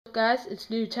Guys, it's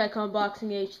New Tech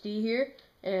Unboxing HD here,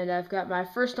 and I've got my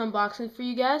first unboxing for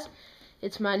you guys.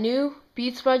 It's my new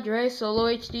Beats by Dre Solo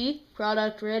HD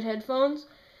Product Red headphones.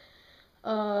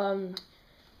 Product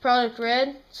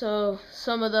Red, so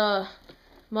some of the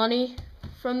money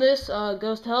from this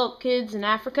goes to help kids in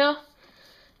Africa,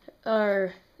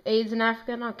 or AIDS in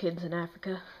Africa, not kids in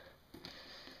Africa.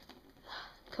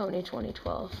 Kony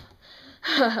 2012.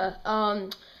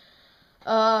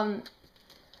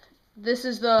 This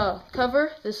is the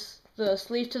cover, the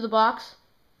sleeve to the box.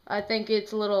 I think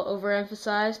it's a little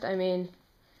overemphasized. I mean,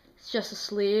 it's just a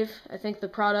sleeve. I think the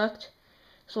product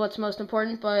is what's most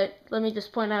important, but let me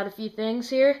just point out a few things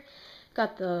here.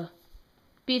 Got the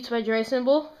Beats by Dre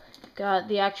symbol, got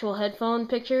the actual headphone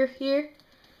picture here,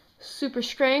 super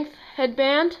strength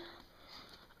headband,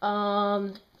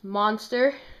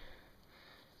 Monster,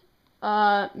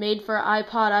 made for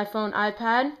iPod, iPhone,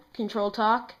 iPad, Control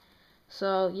Talk.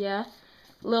 So yeah,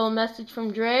 little message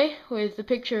from Dre with the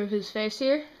picture of his face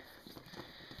here.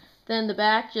 Then the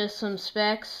back, just some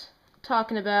specs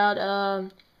talking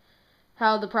about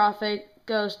how the profit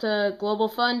goes to Global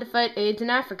Fund to fight AIDS in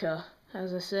Africa,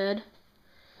 as I said.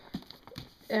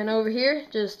 And over here,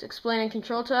 just explaining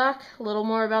Control Talk, a little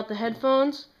more about the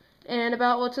headphones and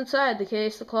about what's inside the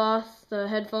case, the cloth, the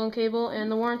headphone cable, and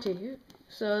the warranty.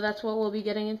 So that's what we'll be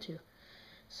getting into.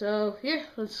 So here,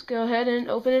 let's go ahead and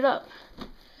open it up.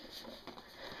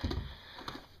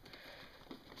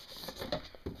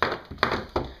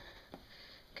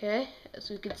 Okay, as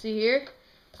we can see here,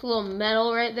 it's a little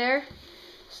metal right there.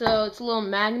 So it's a little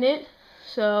magnet,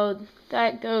 so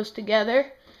that goes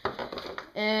together.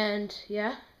 And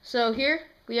yeah, so here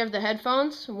we have the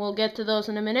headphones, and we'll get to those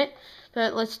in a minute.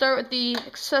 But let's start with the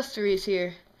accessories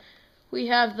here. We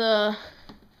have the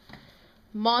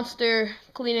Monster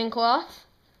cleaning cloth,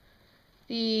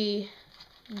 the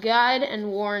guide and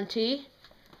warranty.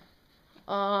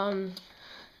 Let's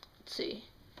see.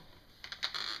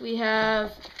 We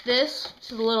have this,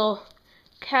 which is a little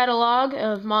catalog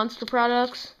of Monster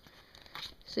products.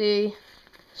 See,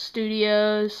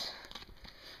 Studios,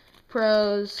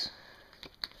 Pros,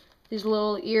 these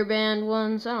little earband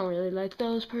ones. I don't really like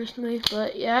those personally,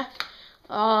 but yeah.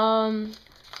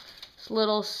 This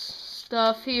little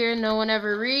stuff here no one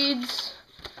ever reads.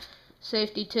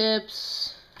 Safety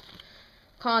tips,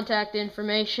 contact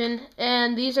information,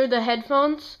 and these are the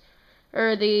headphones,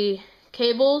 or the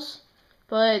cables,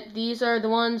 but these are the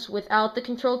ones without the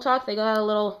Control Talk. They got a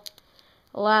little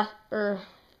Velcro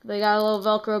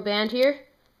band here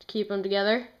to keep them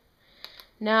together.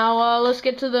 Now let's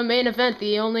get to the main event,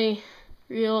 the only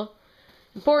real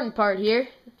important part here,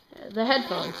 the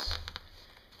headphones.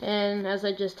 And as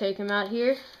I just take them out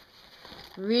here,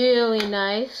 really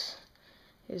nice.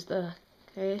 Here's the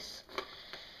case.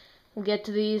 We'll get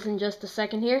to these in just a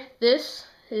second here. This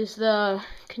is the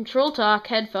Control Talk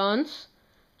headphones.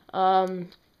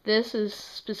 This is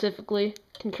specifically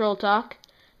Control Talk.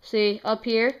 See, up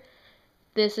here,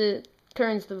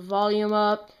 turns the volume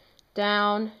up,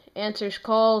 down, answers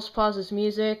calls, pauses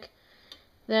music.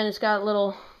 Then it's got a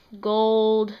little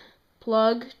gold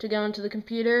plug to go into the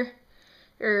computer,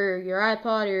 or your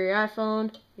iPod, or your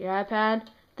iPhone, your iPad.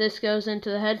 This goes into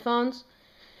the headphones.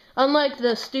 Unlike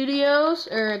the Studios,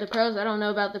 or the Pros, I don't know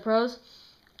about the Pros,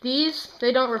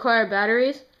 they don't require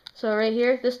batteries. So right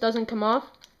here, this doesn't come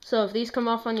off. So if these come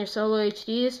off on your Solo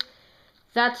HDs,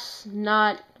 that's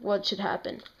not what should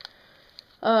happen.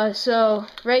 So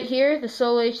right here, the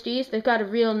Solo HDs, they've got a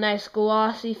real nice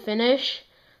glossy finish,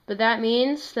 but that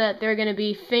means that they're going to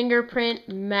be fingerprint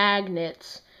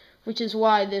magnets, which is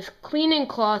why this cleaning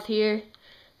cloth here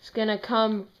is going to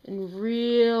come in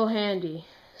real handy.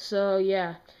 So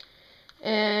yeah,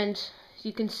 and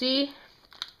you can see,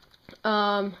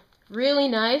 really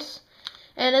nice.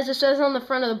 And as it says on the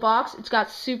front of the box, it's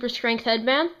got super strength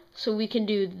headband, so we can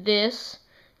do this,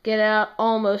 get out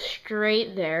almost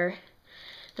straight there,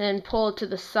 then pull it to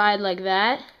the side like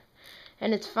that,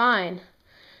 and it's fine.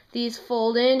 These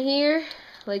fold in here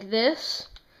like this.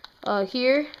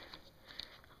 Here,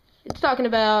 it's talking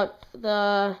about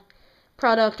the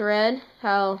Product Red,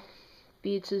 how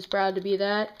Beats is proud to be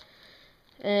that.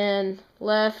 And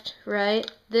left, right,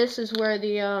 this is where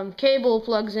the cable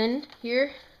plugs in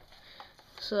here.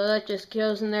 So that just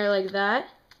goes in there like that.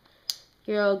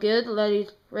 You're all good,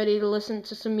 ready to listen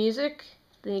to some music.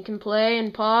 Then you can play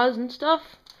and pause and stuff.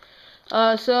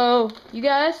 So you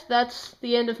guys, that's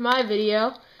the end of my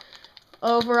video.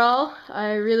 Overall,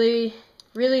 I really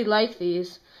like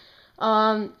these.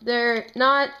 They're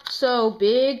not so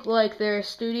big like the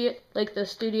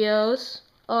Studios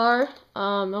are.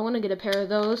 I want to get a pair of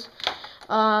those.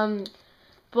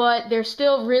 but they're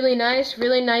still really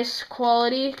nice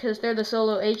quality because they're the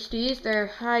Solo HDs. They're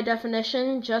high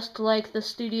definition, just like the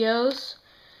Studios,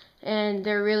 and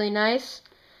they're really nice.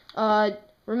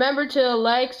 Remember to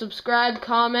like, subscribe,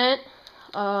 comment,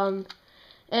 and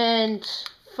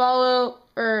follow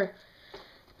or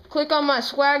click on my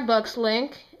Swagbucks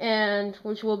link, and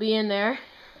which will be in there.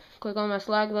 Click on my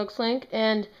Swagbucks link,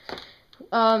 and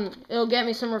it'll get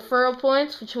me some referral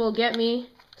points, which will get me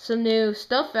some new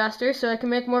stuff faster, so I can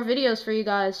make more videos for you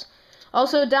guys.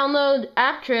 Also, download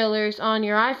app trailers on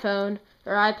your iPhone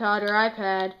or iPod or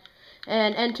iPad,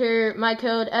 and enter my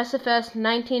code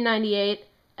SFS1998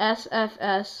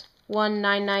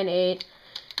 SFS1998,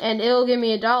 and it'll give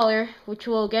me $1, which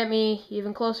will get me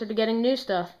even closer to getting new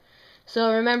stuff.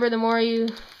 So remember, the more you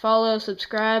follow,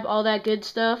 subscribe, all that good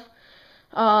stuff,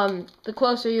 the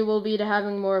closer you will be to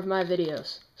having more of my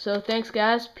videos. So thanks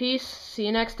guys, peace, see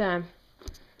you next time.